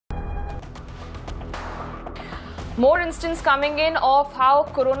More instance coming in of how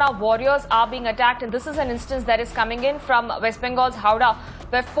corona warriors are being attacked, and this is an instance that is coming in from West Bengal's Howrah,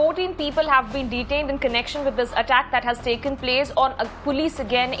 where 14 people have been detained in connection with this attack that has taken place on police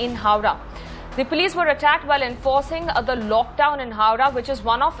again in Howrah. The police were attacked while enforcing the lockdown in Howrah, which is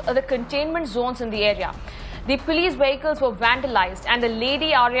one of the containment zones in the area. The police vehicles were vandalized and a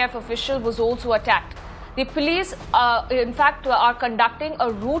lady RAF official was also attacked. The police, in fact, are conducting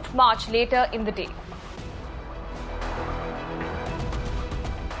a route march later in the day.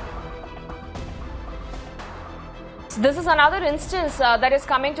 This is another instance that is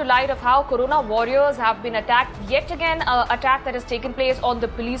coming to light of how corona warriors have been attacked. Yet again, an attack that has taken place on the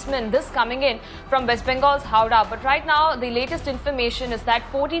policemen. This coming in from West Bengal's Howrah. But right now, the latest information is that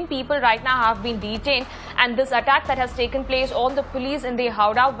 14 people right now have been detained. And this attack that has taken place on the police in the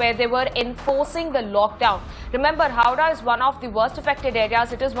Howrah, where they were enforcing the lockdown. Remember, Howrah is one of the worst affected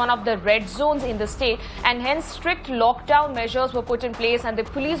areas. It is one of the red zones in the state. And hence, strict lockdown measures were put in place. And the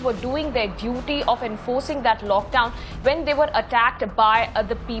police were doing their duty of enforcing that lockdown when they were attacked by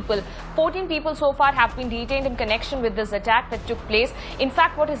the people. 14 people so far have been detained in connection with this attack that took place. In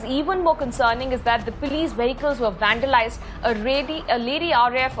fact, what is even more concerning is that the police vehicles were vandalized. A lady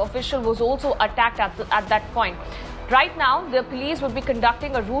RAF official was also attacked at that point. Right now, the police will be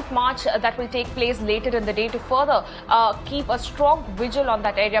conducting a route march that will take place later in the day to further keep a strong vigil on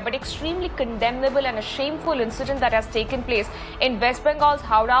that area. But extremely condemnable and a shameful incident that has taken place in West Bengal's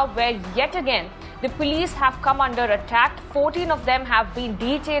Howrah, where yet again the police have come under attack. 14 of them have been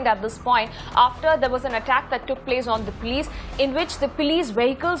detained at this point after there was an attack that took place on the police, in which the police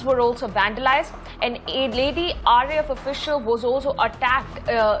vehicles were also vandalized, and a lady RAF official was also attacked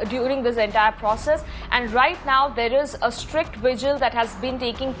during this entire process. And right now there is a strict vigil that has been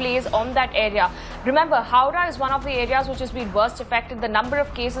taking place on that area. Remember, Howrah is one of the areas which has been worst affected. The number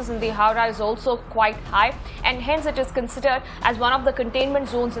of cases in the Howrah is also quite high, and hence it is considered as one of the containment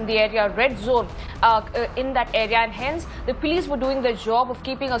zones in the area, red zone in that area. And hence the police were doing their job of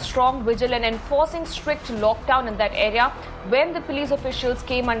keeping a strong vigil and enforcing strict lockdown in that area when the police officials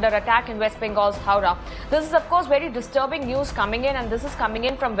came under attack in West Bengal's Howrah. This is of course very disturbing news coming in, and this is coming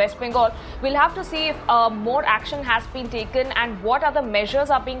in from West Bengal. We'll have to see if more action has been taken and what other measures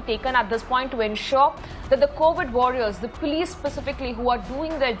are being taken at this point to ensure that the COVID warriors, the police specifically, who are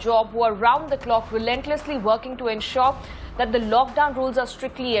doing their job, who are round the clock relentlessly working to ensure that the lockdown rules are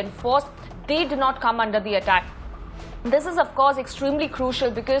strictly enforced, they do not come under the attack. This is of course extremely crucial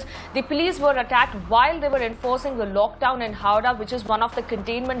because the police were attacked while they were enforcing the lockdown in Howrah, which is one of the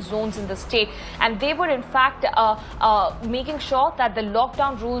containment zones in the state. And they were in fact making sure that the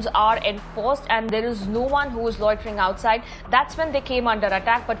lockdown rules are enforced and there is no one who is loitering outside. That's when they came under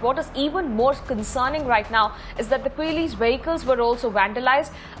attack. But what is even more concerning right now is that the police vehicles were also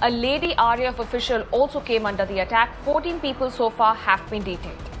vandalized. A lady RAF official also came under the attack. 14 people so far have been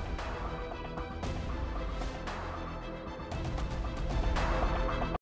detained.